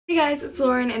Hey guys, it's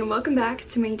Lauren and welcome back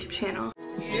to my YouTube channel.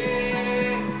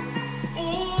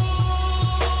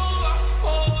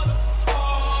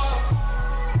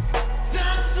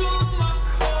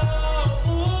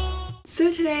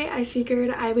 So today I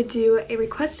figured I would do a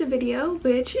requested video,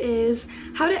 which is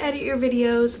how to edit your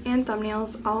videos and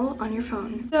thumbnails all on your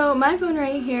phone. So my phone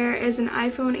right here is an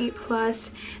iPhone 8 Plus,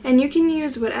 and you can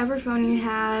use whatever phone you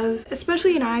have,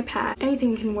 especially an iPad.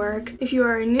 Anything can work. If you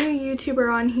are a new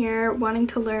YouTuber on here wanting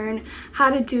to learn how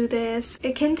to do this,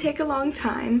 it can take a long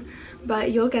time,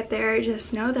 but you'll get there,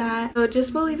 just know that. So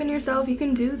just believe in yourself, you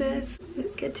can do this.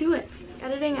 Let's get to it. The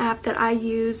editing app that I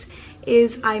use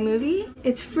is iMovie.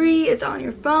 It's free, it's on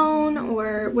your phone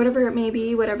or whatever it may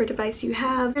be, whatever device you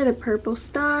have. The purple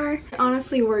star. It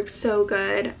honestly works so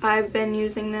good. I've been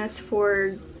using this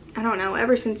for, I don't know,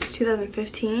 ever since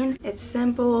 2015. It's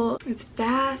simple, it's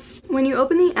fast. When you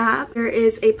open the app, there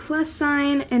is a plus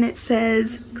sign and it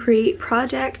says create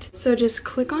project. So just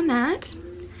click on that.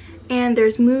 And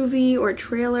there's movie or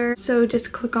trailer, so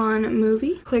just click on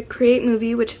movie. Click create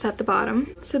movie, which is at the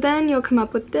bottom. So then you'll come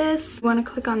up with this. You want to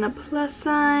click on the plus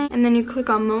sign, and then you click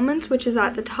on moments, which is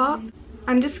at the top.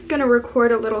 I'm just gonna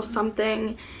record a little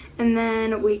something, and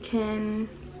then we can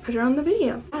put it on the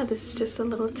video. Yeah, this is just a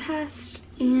little test,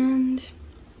 and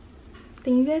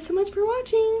thank you guys so much for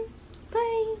watching.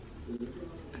 Bye.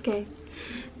 Okay.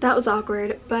 That was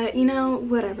awkward, but you know,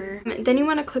 whatever. Then you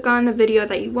want to click on the video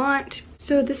that you want.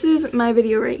 So this is my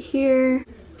video right here.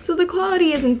 So the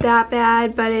quality isn't that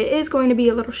bad, but it is going to be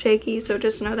a little shaky, so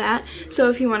just know that. So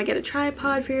if you want to get a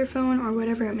tripod for your phone or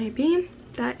whatever it may be,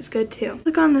 that is good too.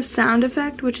 Click on the sound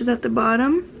effect, which is at the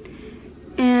bottom.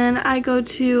 And I go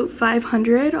to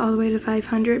 500, all the way to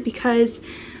 500, because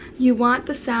you want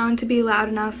the sound to be loud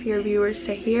enough for your viewers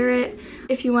to hear it.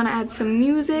 If you want to add some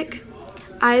music,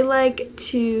 I like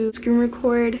to screen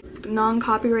record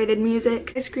non-copyrighted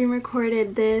music. I screen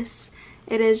recorded this.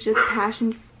 It is just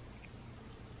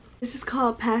This is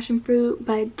called Passion Fruit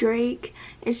by Drake.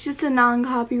 It's just a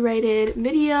non-copyrighted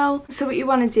video. So what you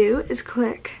want to do is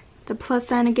click the plus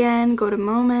sign again, go to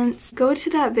moments, go to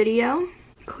that video,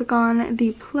 click on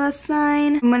the plus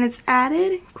sign. And when it's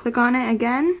added, click on it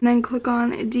again, then click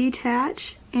on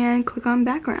detach and click on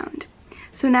background.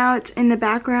 So now it's in the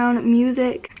background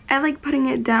music. I like putting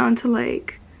it down to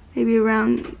like maybe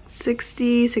around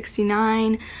 60,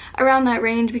 69, around that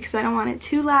range, because I don't want it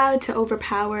too loud to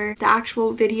overpower the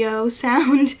actual video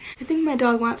sound. I think my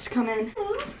dog wants to come in.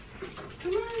 Hello?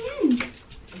 Come on in.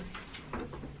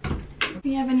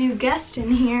 We have a new guest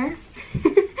in here.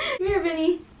 Come here,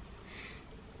 Vinny.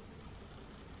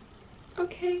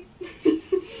 Okay.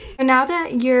 So now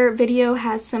that your video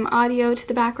has some audio to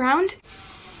the background.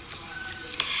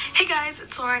 Hey guys,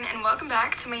 it's Lauren and welcome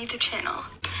back to my YouTube channel.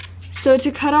 So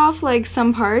to cut off like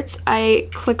some parts, I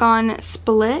click on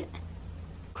split,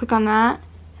 click on that,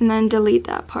 and then delete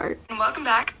that part. And welcome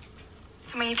back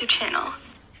to my YouTube channel.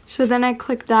 So then I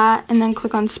click that and then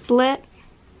click on split.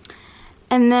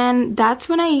 And then that's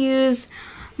when I use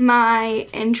my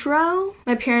intro.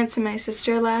 My parents and my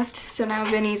sister left, so now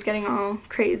Vinny's getting all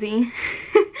crazy.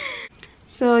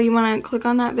 So you want to click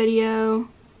on that video,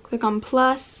 click on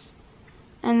plus,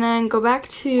 and then go back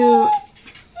to,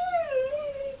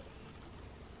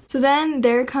 so then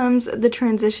there comes the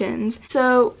transitions.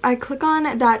 So I click on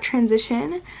that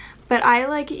transition, but I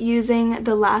like using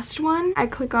the last one. I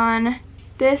click on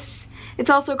this.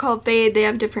 It's also called fade. They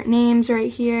have different names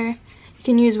right here. You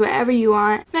can use whatever you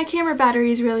want. My camera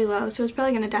battery is really low, so it's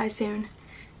probably gonna die soon.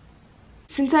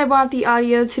 Since I want the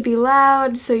audio to be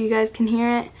loud so you guys can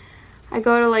hear it, I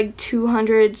go to like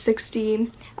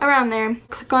 260, around there.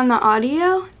 Click on the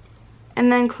audio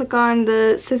and then click on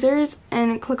the scissors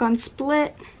and click on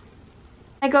split.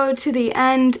 I go to the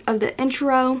end of the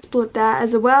intro, split that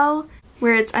as well,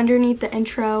 where it's underneath the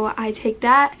intro. I take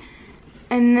that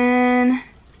and then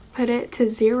put it to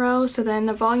 0, so then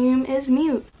the volume is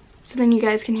mute. So then you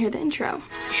guys can hear the intro.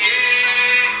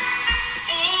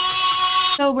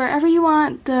 So wherever you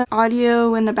want the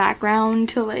audio in the background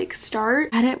to like start,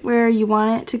 add it where you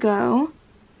want it to go.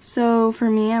 So for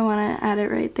me, I want to add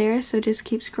it right there, so just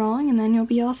keep scrolling and then you'll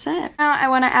be all set. Now I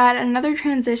want to add another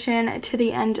transition to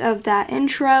the end of that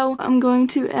intro. I'm going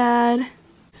to add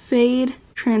fade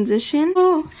transition.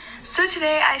 So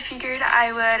today I figured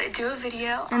I would do a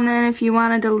video, and then if you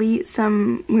want to delete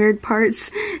some weird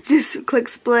parts, just click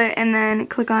split and then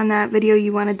click on that video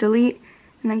you want to delete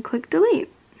and then click delete.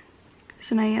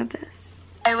 So now you have this.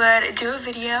 I would do a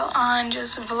video on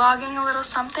just vlogging a little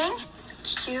something.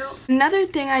 cute. Another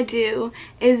thing I do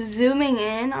is zooming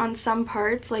in on some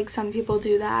parts, like some people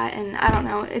do that, and I don't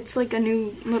know, it's like a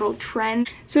new little trend.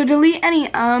 So delete any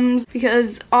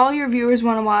because all your viewers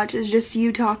want to watch is just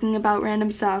you talking about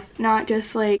random stuff, not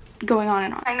just like going on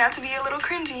and on. Like, not to be a little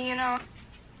cringy, you know.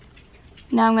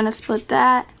 Now I'm gonna split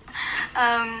that.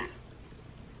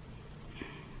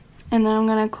 And then I'm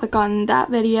gonna click on that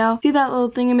video. See that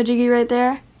little thingamajiggy right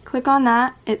there? Click on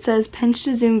that. It says pinch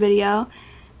to zoom video.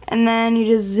 And then you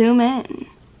just zoom in.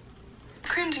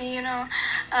 Cringy, you know.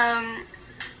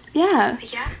 Yeah.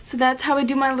 So that's how I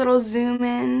do my little zoom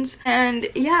ins. And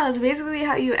yeah, that's basically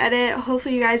how you edit.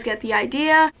 Hopefully you guys get the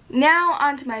idea. Now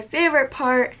on to my favorite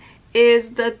part is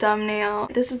the thumbnail.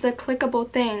 This is the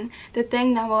clickable thing, the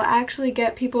thing that will actually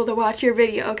get people to watch your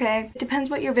video, okay? It depends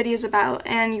what your video is about,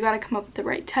 and you gotta come up with the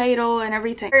right title and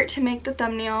everything. To make the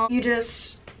thumbnail, you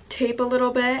just tape a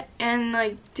little bit and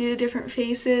like do different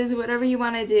faces, whatever you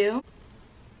want to do.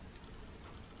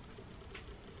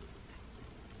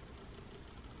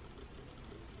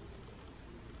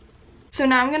 So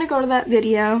now I'm gonna go to that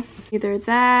video, either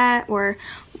that or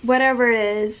whatever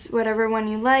it is, whatever one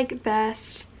you like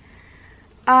best.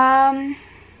 I'm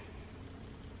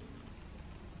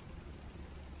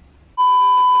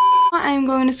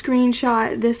going to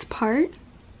screenshot this part.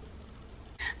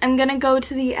 I'm gonna go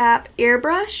to the app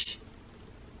Airbrush.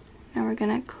 Now we're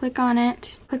gonna click on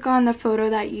it. Click on the photo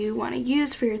that you want to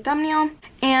use for your thumbnail.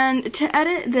 And to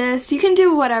edit this, you can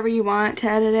do whatever you want to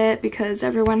edit it because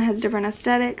everyone has different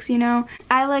aesthetics, you know.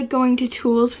 I like going to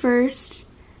tools first,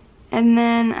 and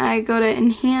then I go to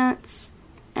enhance,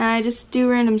 and I just do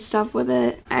random stuff with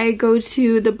it. I go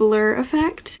to the blur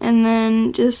effect and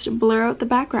then just blur out the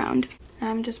background.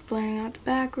 I'm just blurring out the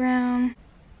background.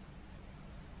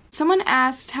 Someone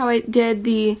asked how I did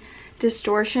the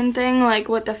distortion thing, like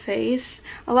with the face.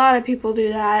 A lot of people do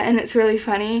that and it's really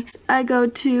funny. I go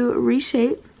to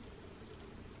reshape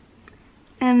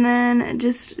and then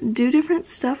just do different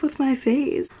stuff with my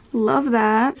face. Love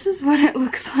that. This is what it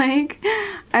looks like.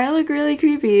 I look really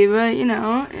creepy, but you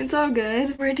know, it's all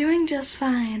good. We're doing just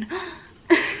fine.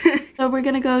 So we're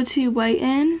gonna go to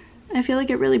whiten. I feel like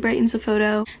it really brightens the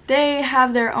photo. They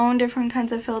have their own different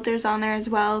kinds of filters on there as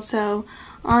well, so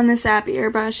on this app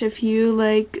Airbrush, if you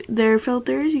like their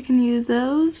filters, you can use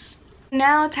those.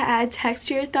 Now to add text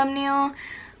to your thumbnail,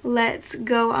 let's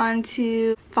go on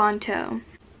to Fonto.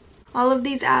 All of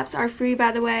these apps are free,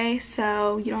 by the way,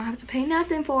 so you don't have to pay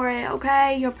nothing for it,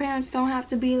 okay? Your parents don't have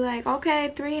to be like,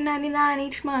 okay, $3.99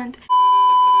 each month.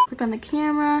 Click on the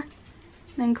camera,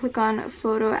 then click on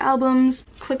photo albums.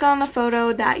 Click on the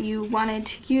photo that you wanted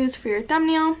to use for your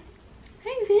thumbnail.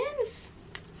 Hey, Vince.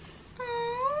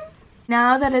 Aww.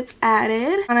 Now that it's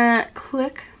added, I'm gonna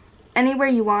click anywhere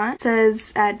you want. It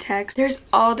says add text. There's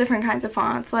all different kinds of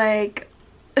fonts, like,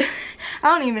 I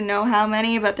don't even know how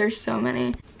many, but there's so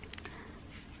many.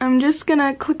 I'm just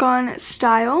gonna click on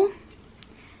style,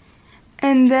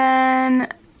 and then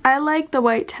I like the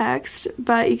white text,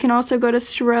 but you can also go to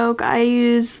stroke. I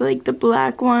use like the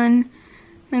black one,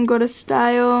 then go to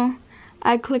style.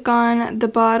 I click on the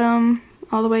bottom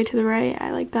all the way to the right. I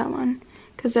like that one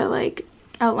because it like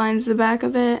outlines the back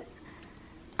of it.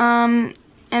 And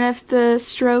if the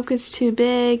stroke is too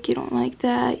big, you don't like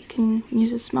that, you can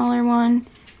use a smaller one.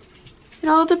 It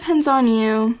all depends on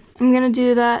you. I'm gonna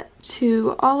do that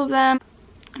to all of them.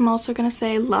 I'm also gonna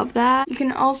say love that. You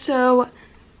can also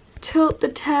tilt the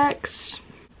text.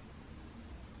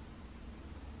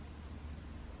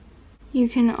 You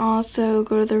can also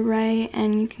go to the right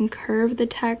and you can curve the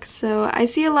text. So I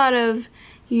see a lot of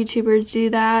YouTubers do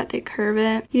that, they curve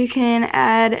it. You can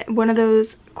add one of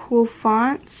those cool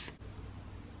fonts.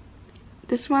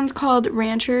 This one's called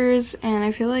Ranchers, and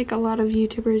I feel like a lot of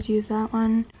YouTubers use that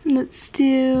one. Let's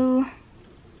do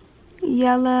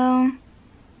yellow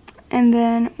and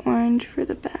then orange for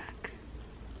the back.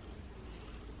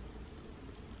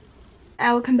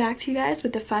 I will come back to you guys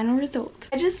with the final result.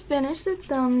 I just finished the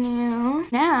thumbnail.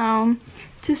 Now,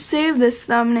 to save this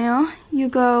thumbnail, you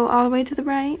go all the way to the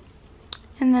right,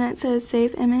 and then it says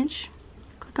save image.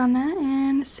 Click on that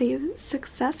and save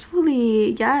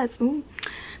successfully. Yes. Ooh.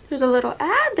 There's a little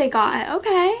ad they got.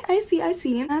 Okay, I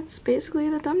see. That's basically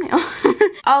the thumbnail.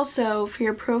 Also, for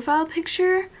your profile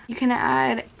picture, you can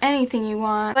add anything you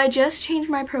want. I just changed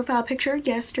my profile picture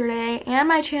yesterday, and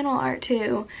my channel art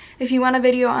too. If you want a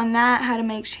video on that, how to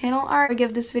make channel art,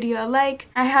 give this video a like.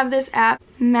 I have this app,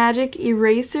 Magic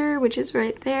Eraser, which is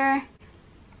right there.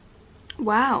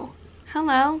 Wow.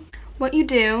 Hello. What you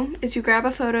do is you grab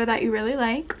a photo that you really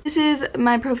like. This is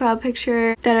my profile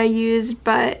picture that I used,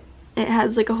 but it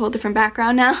has like a whole different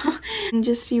background now. And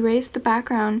just erase the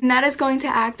background. And that is going to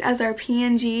act as our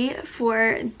PNG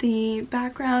for the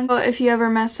background. So if you ever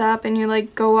mess up and you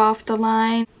like go off the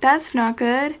line, that's not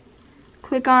good.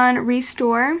 Click on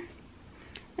restore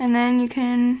and then you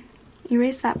can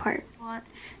erase that part.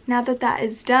 Now that that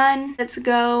is done, let's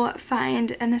go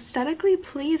find an aesthetically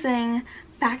pleasing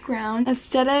background.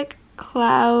 Aesthetic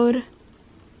cloud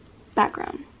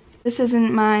background. This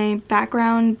isn't my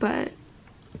background, but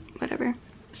whatever.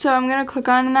 So I'm gonna click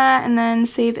on that and then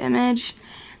save image,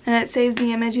 and it saves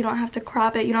the image. You don't have to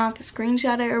crop it, you don't have to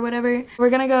screenshot it or whatever. We're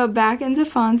gonna go back into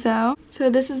Fonto. So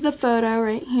this is the photo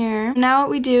right here. Now what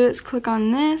we do is click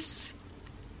on this,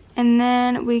 and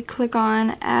then we click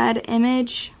on add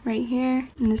image right here,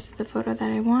 and this is the photo that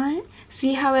I want.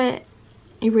 See how it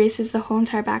erases the whole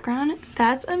entire background?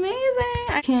 That's amazing.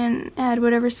 I can add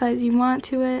whatever size you want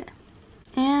to it,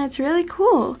 and it's really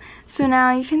cool. So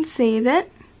now you can save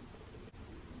it.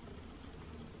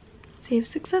 Save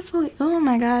successfully. Oh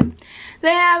my god,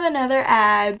 they have another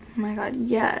ad. Oh my god,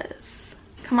 yes,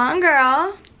 come on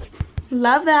girl,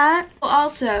 love that.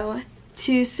 Also,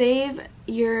 to save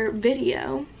your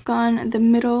video, click on the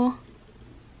middle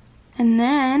and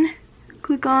then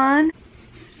click on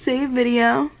save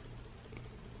video,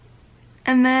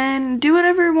 and then do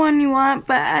whatever one you want,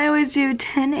 but I always do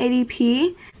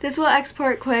 1080p. This will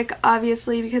export quick,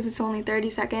 obviously, because it's only 30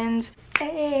 seconds.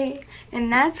 Hey,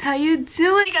 and that's how you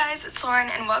do it. Hey guys, it's Lauren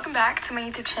and welcome back to my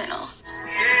YouTube channel.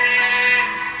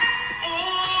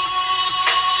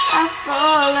 I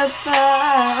fall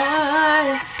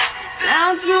apart.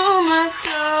 Sounds so much.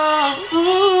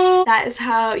 That is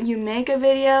how you make a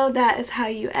video. That is how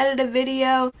you edit a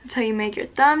video. That's how you make your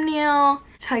thumbnail.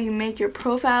 It's how you make your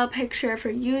profile picture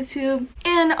for YouTube.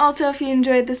 And also, if you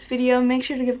enjoyed this video, make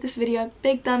sure to give this video a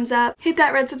big thumbs up. Hit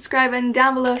that red subscribe button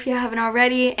down below if you haven't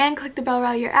already, and click the bell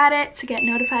while you're at it to get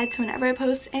notified to whenever I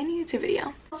post a new YouTube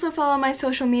video. Also follow my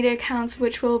social media accounts,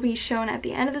 which will be shown at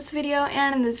the end of this video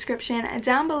and in the description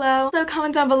down below. So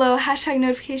comment down below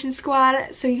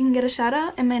 #notification_squad so you can get a shout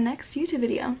out in my next YouTube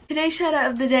video. Today's shout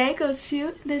out of the day goes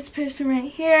to this person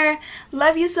right here.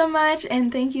 Love you so much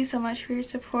and thank you so much for your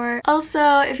support.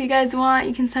 Also, if you guys want,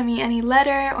 you can send me any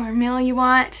letter or mail you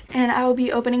want, and I will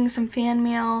be opening some fan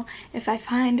mail if I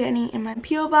find any in my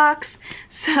P.O. box.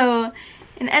 So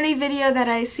in any video that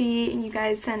I see and you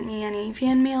guys send me any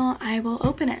fan mail, I will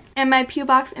open it. And my P.O.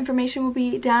 box information will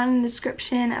be down in the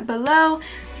description below.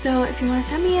 So if you want to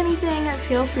send me anything,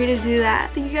 feel free to do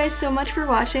that. Thank you guys so much for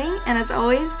watching, and as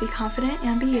always, be confident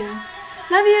and be you.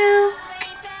 Love you!